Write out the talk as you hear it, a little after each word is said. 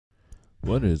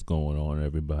What is going on,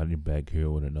 everybody? Back here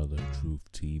with another Truth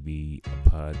TV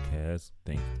podcast.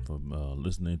 Thanks for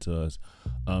listening to us.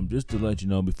 Just to let you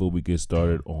know before we get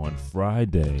started, on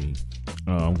Friday,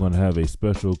 I'm going to have a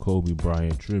special Kobe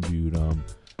Bryant tribute.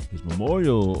 His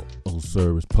memorial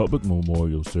service, public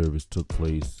memorial service, took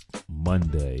place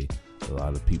Monday. A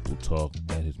lot of people talked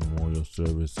at his memorial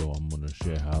service, so I'm going to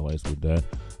share highlights with that.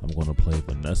 I'm going to play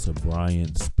Vanessa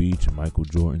Bryant's speech, Michael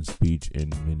Jordan's speech,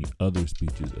 and many other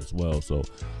speeches as well. So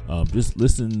just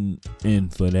listen in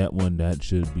for that one. That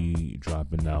should be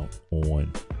dropping out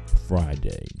on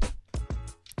Friday.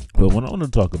 But what I want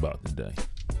to talk about today,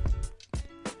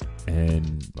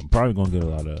 and I'm probably going to get a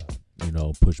lot of,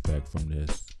 pushback from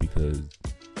this because,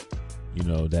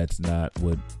 that's not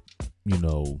what,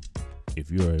 if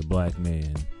you're a black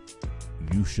man,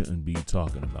 you shouldn't be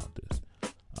talking about this.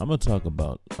 I'm going to talk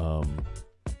about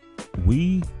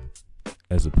we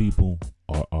as a people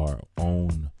are our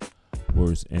own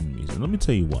worst enemies. And let me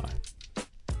tell you why.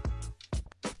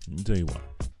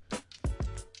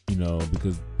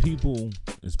 Because people,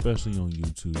 especially on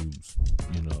YouTube,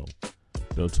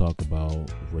 they'll talk about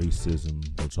racism,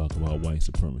 they'll talk about white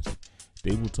supremacy.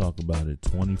 They will talk about it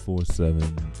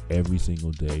 24/7, every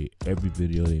single day, every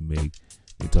video they make,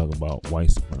 they talk about white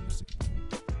supremacy.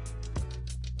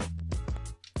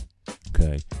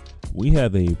 Okay, we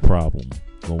have a problem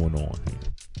going on here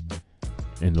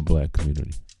in the black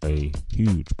community, a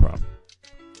huge problem.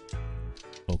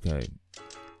 Okay,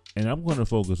 and I'm going to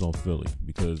focus on Philly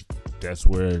because that's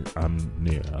where I'm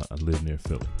near. I live near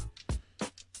Philly.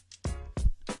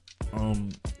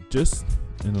 Just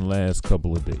in the last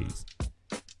couple of days,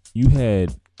 you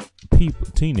had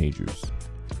teenagers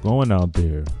going out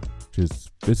there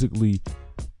just physically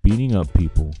beating up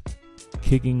people,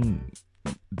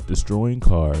 destroying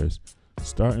cars,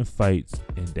 starting fights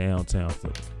in downtown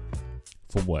Philly.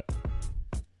 For what?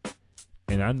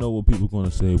 And I know what people are going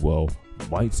to say, well,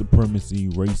 white supremacy,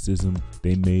 racism,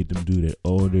 they made them do that.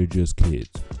 Oh, they're just kids.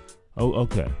 Oh,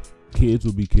 okay. Kids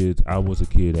will be kids. I was a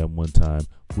kid at one time.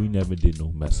 We never did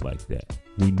no mess like that.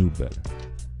 We knew better.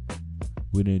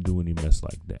 We didn't do any mess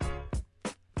like that.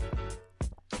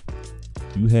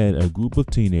 You had a group of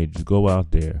teenagers go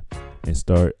out there and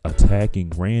start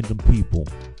attacking random people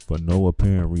for no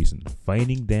apparent reason.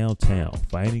 Fighting downtown,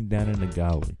 fighting down in the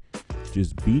gallery,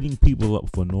 just beating people up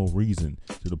for no reason,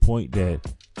 to the point that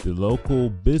the local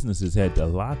businesses had to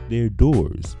lock their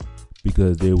doors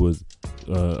because there was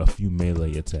a few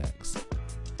melee attacks.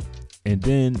 And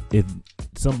then if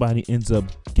somebody ends up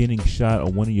getting shot, or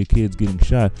one of your kids getting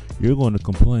shot, you're going to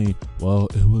complain, well,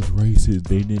 it was racist,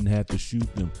 they didn't have to shoot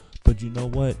them. But you know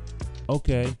what?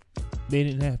 Okay, they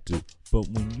didn't have to. But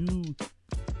when you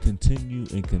continue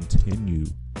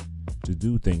to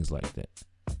do things like that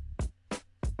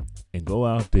and go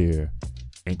out there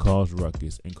and cause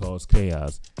ruckus and cause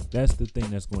chaos, that's the thing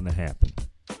that's going to happen.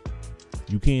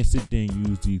 You can't sit there and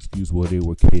use the excuse, well, they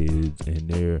were kids and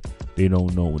they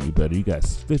don't know any better. You got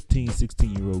 15,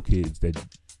 16-year-old kids that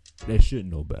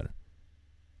should know better.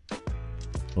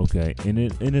 Okay, and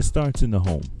it starts in the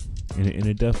home. And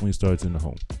it definitely starts in the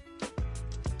home.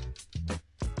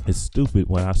 It's stupid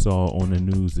what I saw on the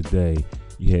news today.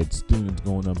 You had students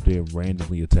going up there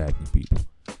randomly attacking people.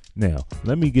 Now,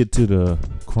 let me get to the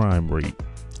crime rate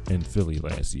in Philly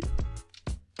last year.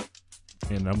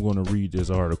 And I'm going to read this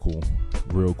article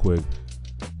real quick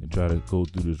and try to go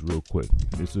through this real quick.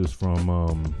 This is from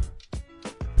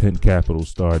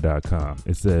PennCapitalStar.com.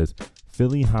 It says,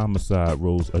 Philly homicide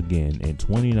rose again in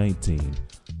 2019.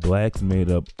 Blacks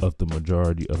made up of the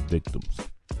majority of victims.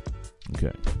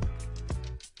 Okay.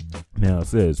 Now it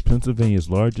says Pennsylvania's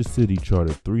largest city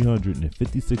charted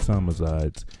 356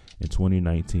 homicides in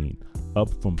 2019,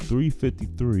 up from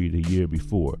 353 the year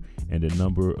before, and the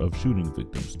number of shooting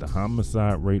victims. The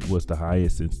homicide rate was the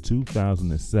highest since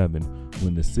 2007,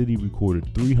 when the city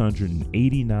recorded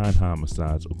 389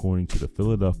 homicides, according to the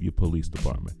Philadelphia Police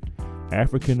Department.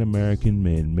 African American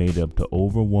men made up the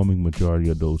overwhelming majority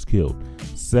of those killed,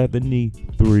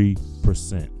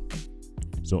 73%.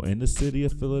 So in the city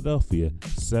of Philadelphia,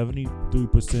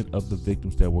 73% of the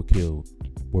victims that were killed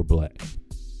were black.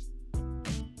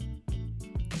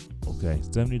 Okay,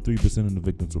 73% of the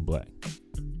victims were black.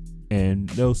 And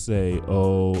they'll say,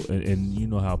 and you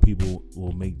know how people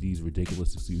will make these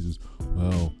ridiculous excuses.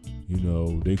 Well,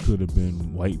 they could have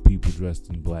been white people dressed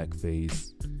in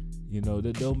blackface.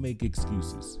 They'll make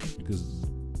excuses because,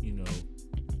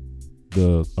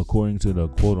 according to the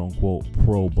quote unquote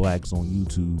pro blacks on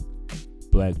YouTube,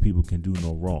 black people can do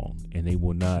no wrong, and they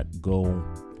will not go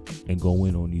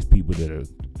in on these people that are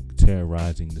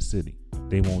terrorizing the city.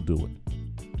 They won't do it.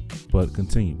 But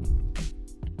continuing.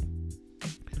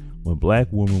 When black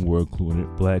women were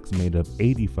included, blacks made up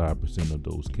 85% of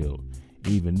those killed,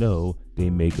 even though they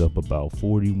make up about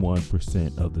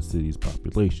 41% of the city's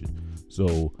population.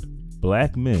 So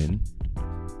black men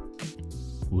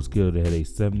was killed at a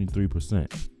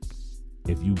 73%.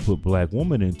 If you put black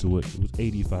women into it, it was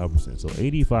 85%. So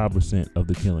 85% of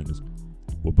the killings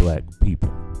were black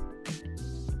people.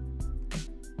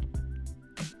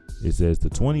 It says the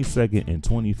 22nd and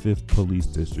 25th police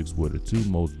districts were the two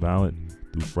most violent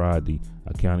through Friday,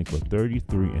 accounting for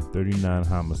 33 and 39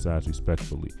 homicides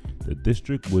respectively. The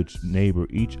district, which neighbor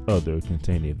each other,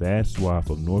 contained a vast swath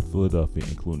of North Philadelphia,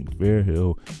 including Fair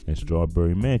Hill and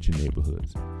Strawberry Mansion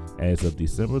neighborhoods. As of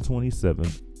December 27,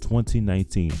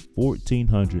 2019,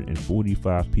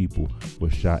 1,445 people were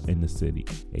shot in the city,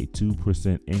 a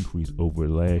 2% increase over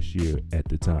last year at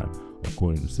the time,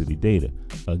 according to city data.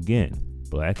 Again,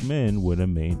 black men were the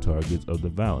main targets of the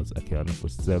violence, accounting for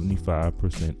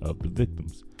 75% of the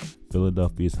victims.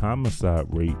 Philadelphia's homicide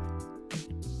rate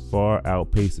far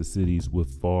outpaces cities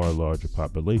with far larger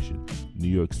population. New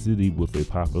York City, with a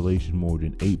population more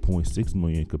than 8.6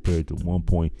 million compared to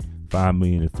 1.5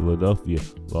 million in Philadelphia,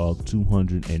 logged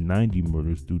 290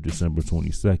 murders through December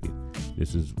 22nd.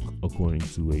 This is according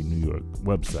to a New York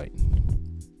website.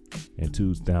 In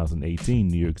 2018,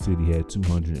 New York City had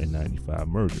 295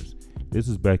 murders. This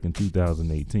is back in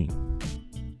 2018.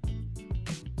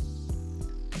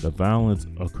 The violence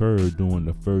occurred during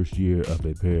the first year of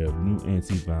a pair of new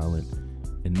anti-violent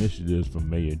initiatives from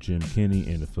Mayor Jim Kenney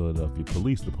and the Philadelphia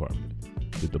Police Department.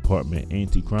 The department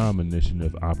anti-crime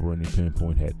initiative operating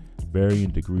Pinpoint had varying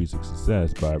degrees of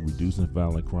success by reducing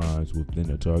violent crimes within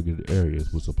the targeted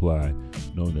areas with supply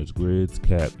known as grids.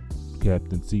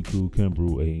 Captain Siku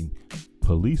Kimbrough, a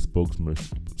police spokesman,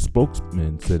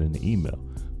 said in the email.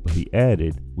 But he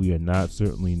added, we're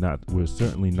certainly not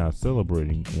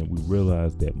celebrating, and we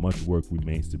realize that much work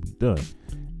remains to be done.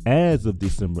 As of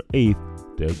December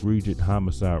 8th, the egregious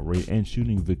homicide rate and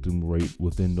shooting victim rate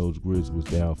within those grids was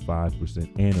down 5%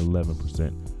 and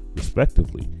 11%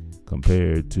 respectively,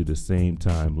 compared to the same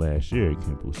time last year,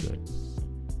 Kimbrough said.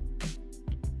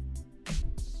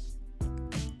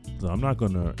 So I'm not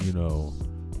gonna,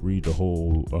 read the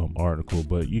whole article,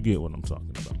 but you get what I'm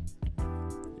talking about.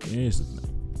 Here's the thing.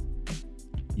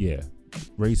 Yeah,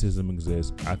 racism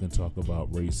exists. I can talk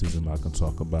about racism. I can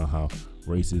talk about how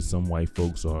racist some white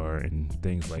folks are and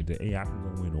things like that. Hey, I can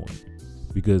go in on it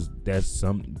because that's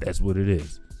what it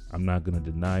is. I'm not gonna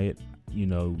deny it.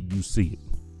 You see it.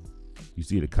 You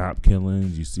see the cop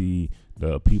killings. You see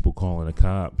the people calling the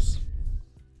cops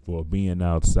for being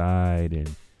outside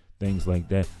and things like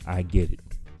that. I get it.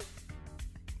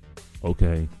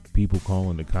 Okay, people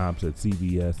calling the cops at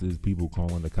CVS's, people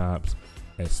calling the cops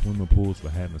at swimming pools for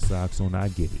having socks on. I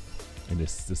get it, and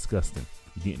it's disgusting.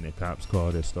 You're getting a cop's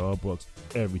card at Starbucks,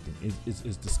 everything.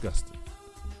 It's disgusting.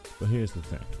 But here's the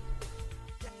thing.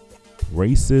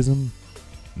 Racism,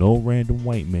 no random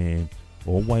white man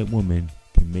or white woman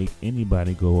can make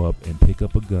anybody go up and pick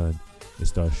up a gun and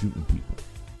start shooting people.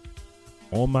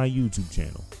 On my YouTube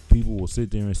channel, people will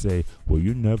sit there and say, well,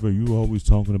 you're always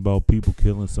talking about people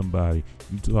killing somebody.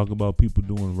 You talk about people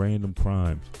doing random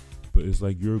crimes. But it's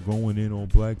like you're going in on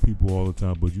black people all the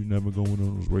time, but you never going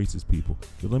on those racist people.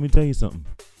 But let me tell you something.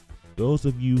 Those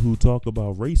of you who talk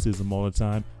about racism all the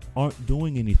time aren't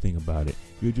doing anything about it.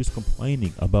 You're just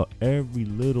complaining about every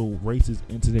little racist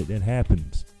incident that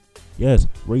happens. Yes,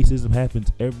 racism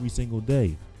happens every single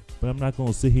day. But I'm not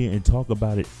going to sit here and talk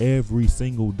about it every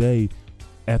single day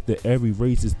after every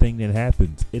racist thing that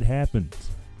happens. It happens.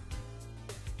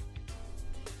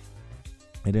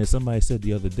 And then somebody said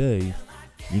the other day,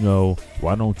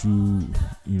 why don't you,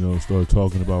 start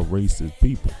talking about racist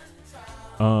people?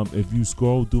 If you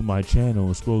scroll through my channel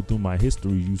and scroll through my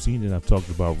history, you've seen that I've talked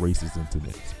about racist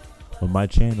incidents. But my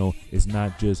channel is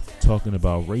not just talking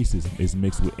about racism. It's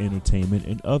mixed with entertainment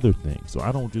and other things. So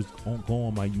I don't just go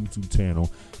on my YouTube channel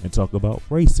and talk about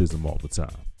racism all the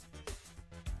time.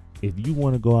 If you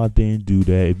want to go out there and do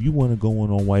that, if you want to go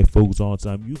on white folks all the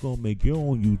time, you go make your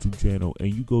own YouTube channel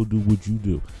and you go do what you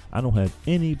do. I don't have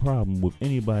any problem with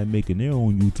anybody making their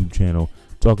own YouTube channel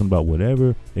talking about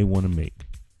whatever they want to make.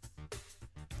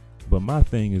 But my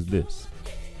thing is this.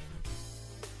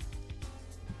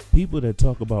 People that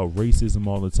talk about racism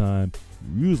all the time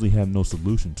usually have no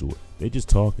solution to it. They're just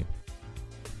talking.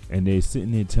 And they're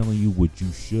sitting there telling you what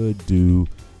you should do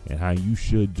and how you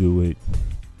should do it.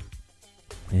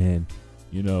 And,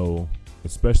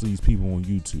 especially these people on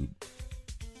YouTube,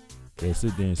 they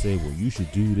sit there and say, well, you should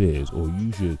do this, or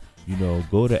you should,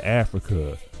 go to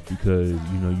Africa because,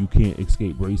 you can't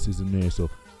escape racism there. So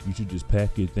you should just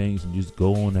pack your things and just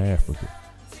go on to Africa.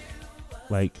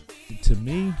 Like, to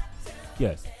me,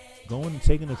 Yes, going and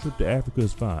taking a trip to Africa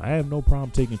is fine. I have no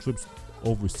problem taking trips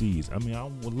overseas. I mean, I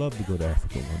would love to go to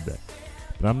Africa one day.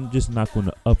 But I'm just not going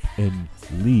to up and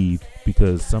leave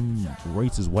because some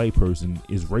racist white person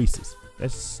is racist.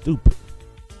 That's stupid.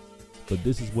 But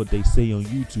this is what they say on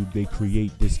YouTube. They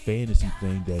create this fantasy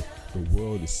thing that the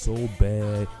world is so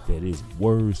bad that it's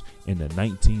worse. In the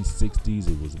 1960s,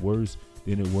 it was worse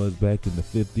than it was back in the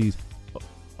 50s.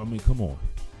 I mean, come on.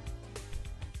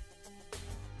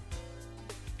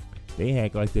 They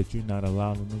act like that you're not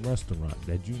allowed in a restaurant,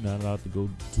 that you're not allowed to go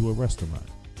to a restaurant.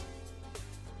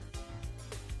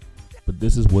 But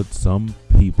this is what some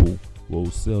people will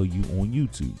sell you on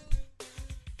YouTube.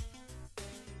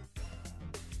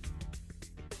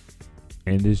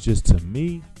 And it's just, to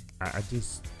me, I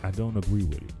don't agree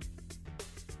with it.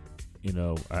 You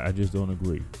know, I just don't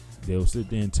agree. They'll sit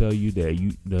there and tell you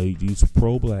that these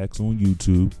pro-blacks on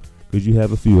YouTube, because you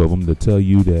have a few of them, that tell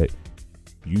you that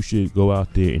you should go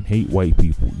out there and hate white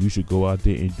people. You should go out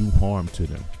there and do harm to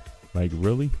them. Like,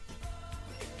 really?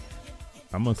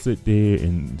 I'm gonna sit there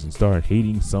and start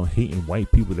hating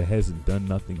white people that hasn't done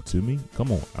nothing to me?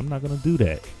 Come on, I'm not gonna do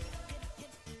that.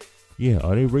 Yeah,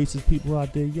 are there racist people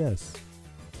out there? Yes.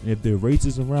 And if they're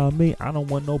racist around me, I don't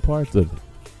want no parts of it.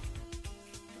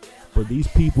 But these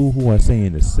people who are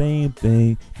saying the same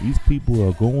thing, these people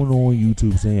are going on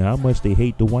YouTube saying how much they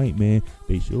hate the white man.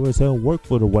 They sure as hell work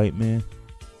for the white man.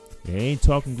 They ain't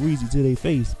talking greasy to their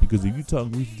face, because if you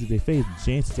talk greasy to their face,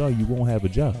 chances are you won't have a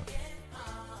job.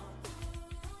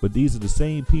 But these are the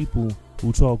same people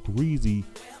who talk greasy,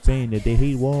 saying that they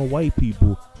hate all white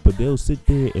people, but they'll sit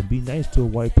there and be nice to a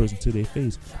white person to their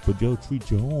face, but they'll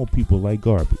treat your own people like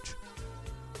garbage.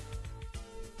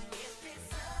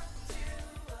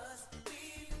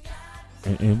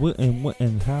 And what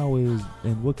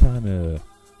kind of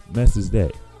mess is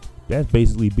that? That's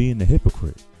basically being a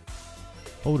hypocrite.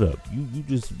 Hold up, you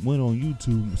just went on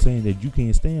YouTube saying that you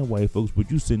can't stand white folks,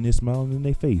 but you sitting there smiling in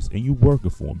their face and you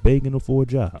working for them, begging them for a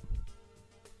job.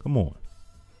 Come on.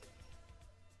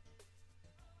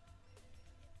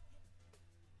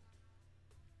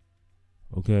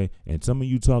 Okay, and some of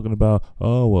you talking about,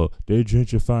 oh, well, they're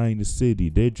gentrifying the city,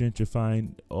 they're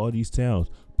gentrifying all these towns.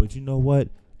 But you know what?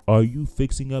 Are you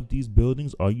fixing up these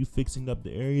buildings? Are you fixing up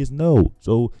the areas? No.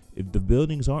 So if the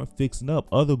buildings aren't fixing up,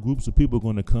 other groups of people are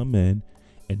going to come in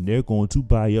and they're going to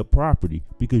buy up property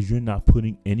because you're not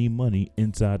putting any money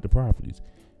inside the properties.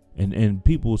 And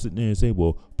people sit there and say,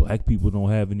 well, black people don't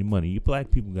have any money.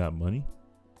 Black people got money.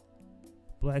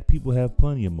 Black people have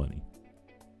plenty of money.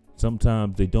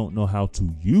 Sometimes they don't know how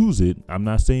to use it. I'm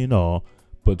not saying all,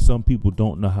 but some people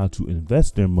don't know how to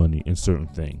invest their money in certain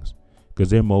things because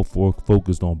they're more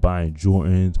focused on buying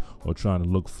Jordans or trying to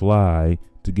look fly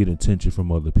to get attention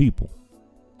from other people.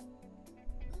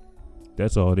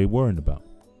 That's all they're worrying about.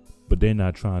 But they're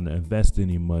not trying to invest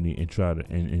any money and try to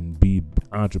and be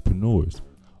entrepreneurs.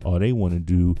 All they want to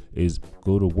do is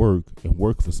go to work and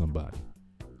work for somebody.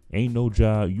 Ain't no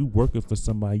job. You working for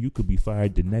somebody, you could be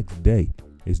fired the next day.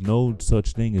 There's no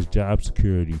such thing as job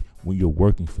security when you're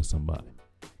working for somebody,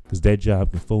 because that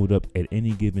job can fold up at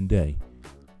any given day,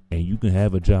 and you can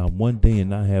have a job one day and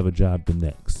not have a job the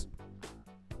next.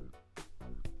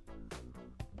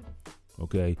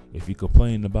 Okay, if you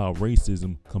complain about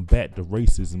racism, combat the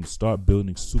racism. Start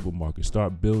building supermarkets.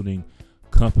 Start building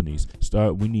companies.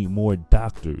 We need more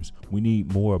doctors. We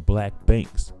need more black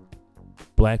banks,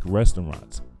 black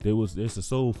restaurants. There's a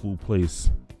soul food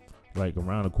place like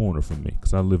around the corner from me,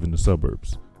 because I live in the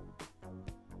suburbs.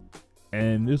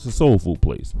 And it's a soul food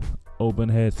place. Open,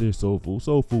 had their soul food.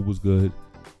 Soul food was good.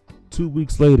 2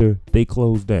 weeks later, they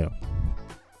closed down.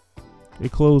 They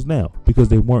closed down because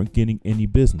they weren't getting any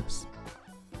business.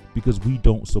 Because we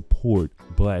don't support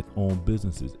black-owned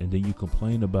businesses. And then you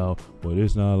complain about, well,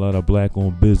 there's not a lot of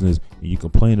black-owned business, and you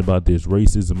complain about this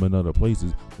racism in other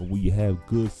places. But when you have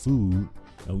good food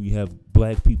and we have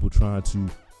black people trying to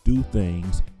do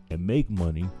things and make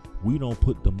money, we don't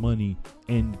put the money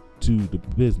into the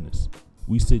business.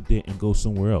 We sit there and go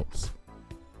somewhere else.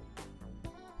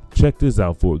 Check this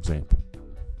out, for example.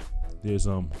 There's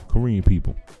Korean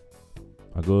people.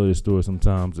 I go to the store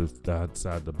sometimes if I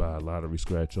decide to buy a lottery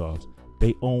scratch-offs.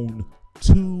 They own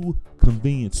 2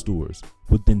 convenience stores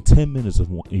within 10 minutes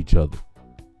of each other.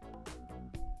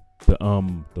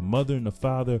 The mother and the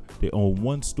father, they own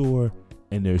one store,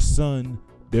 and their son,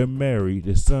 they're married,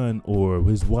 their son or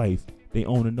his wife, they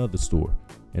own another store.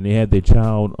 And they have their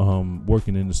child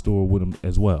working in the store with them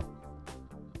as well.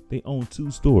 They own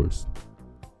 2 stores.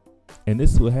 And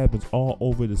this is what happens all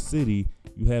over the city.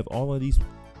 You have all of these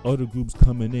other groups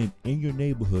coming in your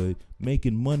neighborhood,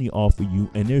 making money off of you,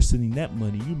 and they're sending that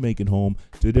money you making home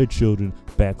to their children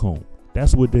back home.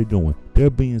 That's what they're doing. They're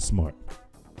being smart.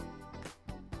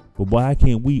 But why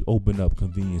can't we open up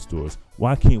convenience stores?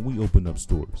 Why can't we open up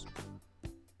stores?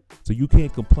 So you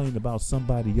can't complain about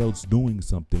somebody else doing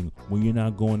something when you're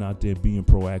not going out there being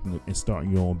proactive and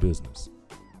starting your own business.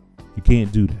 You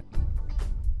can't do that.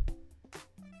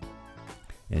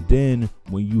 And then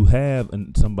when you have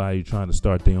somebody trying to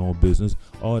start their own business,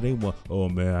 they want, oh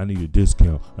man, I need a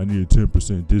discount. I need a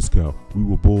 10% discount. We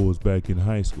were boys back in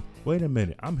high school. Wait a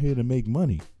minute. I'm here to make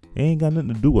money. It ain't got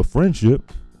nothing to do with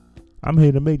friendship. I'm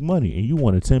here to make money. And you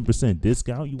want a 10%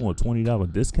 discount? You want a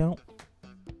 $20 discount?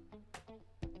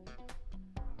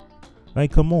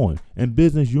 Like, come on. In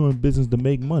business, you're in business to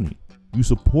make money. You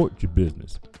support your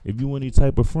business. If you any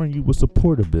type of friend, you will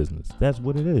support a business. That's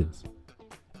what it is.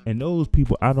 And those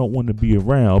people I don't want to be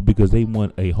around because they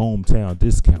want a hometown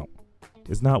discount.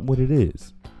 It's not what it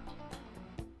is.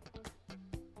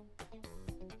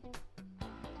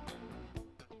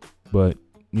 But,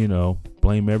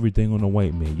 blame everything on the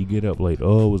white man. You get up late.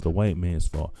 Oh, it was the white man's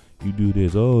fault. You do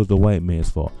this. Oh, it was the white man's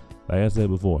fault. Like I said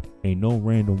before, ain't no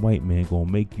random white man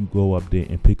gonna make you go up there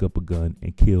and pick up a gun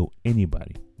and kill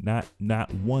anybody.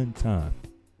 Not one time.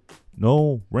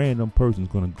 No random person's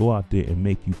gonna go out there and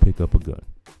make you pick up a gun.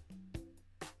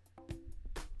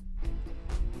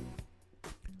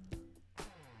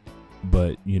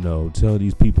 But, tell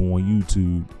these people on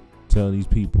YouTube, tell these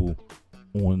people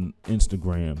on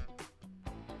Instagram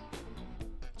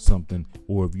something,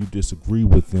 or if you disagree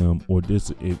with them, or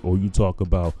you talk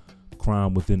about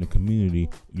crime within the community,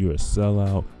 you're a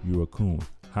sellout, you're a coon.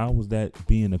 How is that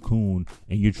being a coon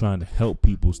and you're trying to help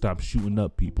people stop shooting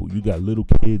up people? You got little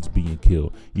kids being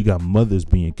killed. You got mothers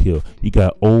being killed. You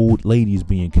got old ladies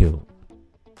being killed.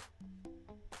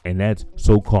 And that's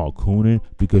so-called cooning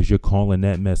because you're calling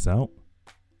that mess out?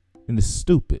 And it's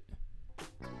stupid.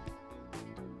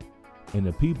 And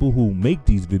the people who make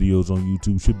these videos on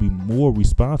YouTube should be more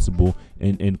responsible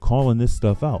in calling this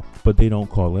stuff out, but they don't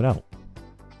call it out.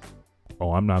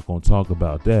 Oh, I'm not going to talk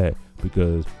about that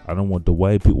because I don't want the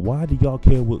white people. Why do y'all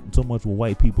care so much what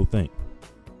white people think?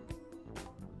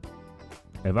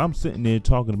 If I'm sitting there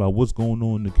talking about what's going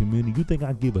on in the community, you think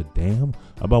I give a damn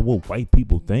about what white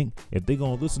people think? If they're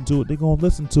going to listen to it, they're going to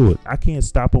listen to it. I can't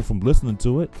stop them from listening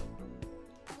to it.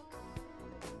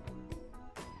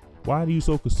 Why are you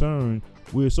so concerned?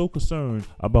 We're so concerned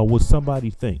about what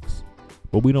somebody thinks,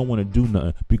 but we don't want to do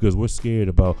nothing because we're scared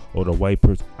about, the white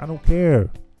person. I don't care.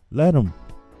 Let them.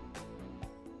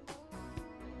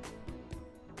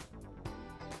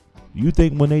 You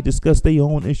think when they discuss their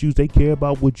own issues, they care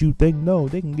about what you think? No,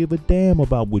 they can give a damn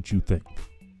about what you think.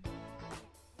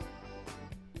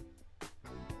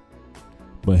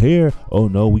 But here, oh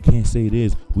no, we can't say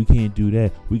this. We can't do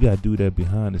that. We got to do that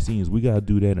behind the scenes. We got to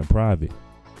do that in private.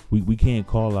 We can't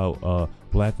call out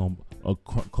black on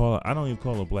I don't even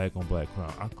call it black on black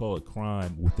crime. I call it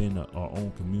crime within our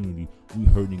own community. We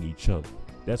hurting each other.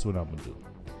 That's what I'm gonna do.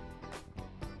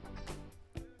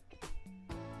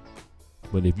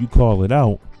 But if you call it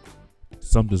out,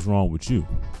 something's wrong with you,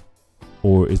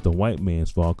 or it's the white man's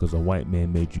fault because a white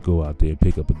man made you go out there and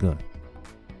pick up a gun.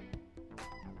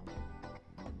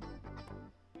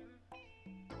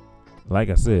 Like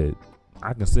I said,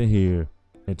 I can sit here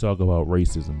and talk about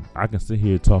racism. I can sit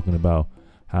here talking about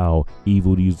how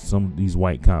evil some of these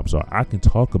white cops are. I can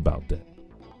talk about that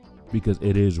because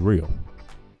it is real.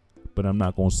 But I'm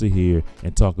not going to sit here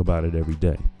and talk about it every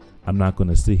day. I'm not going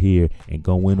to sit here and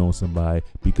go in on somebody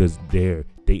because they're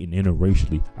dating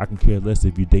interracially. I can care less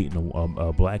if you're dating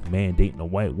a black man dating a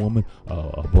white woman,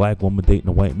 a black woman dating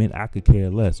a white man. I could care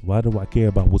less. Why do I care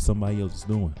about what somebody else is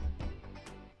doing?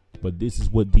 But this is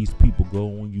what these people go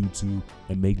on YouTube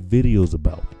and make videos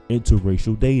about: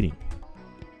 interracial dating.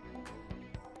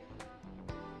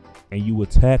 And you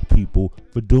attack people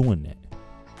for doing that.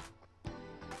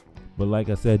 But like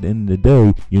I said, at the end of the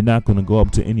day, you're not going to go up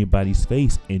to anybody's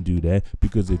face and do that,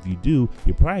 because if you do,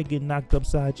 you'll probably get knocked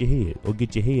upside your head or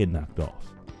get your head knocked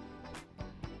off.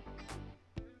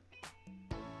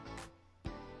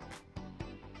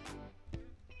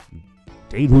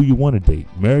 Date who you want to date.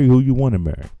 Marry who you want to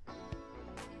marry.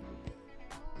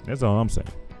 That's all I'm saying.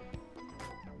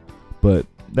 But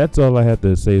that's all I have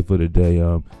to say for today.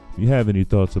 If you have any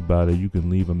thoughts about it, you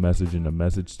can leave a message in the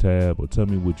message tab or tell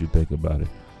me what you think about it.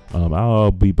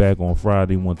 I'll be back on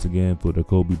Friday once again for the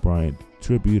Kobe Bryant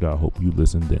tribute. I hope you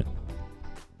listen then.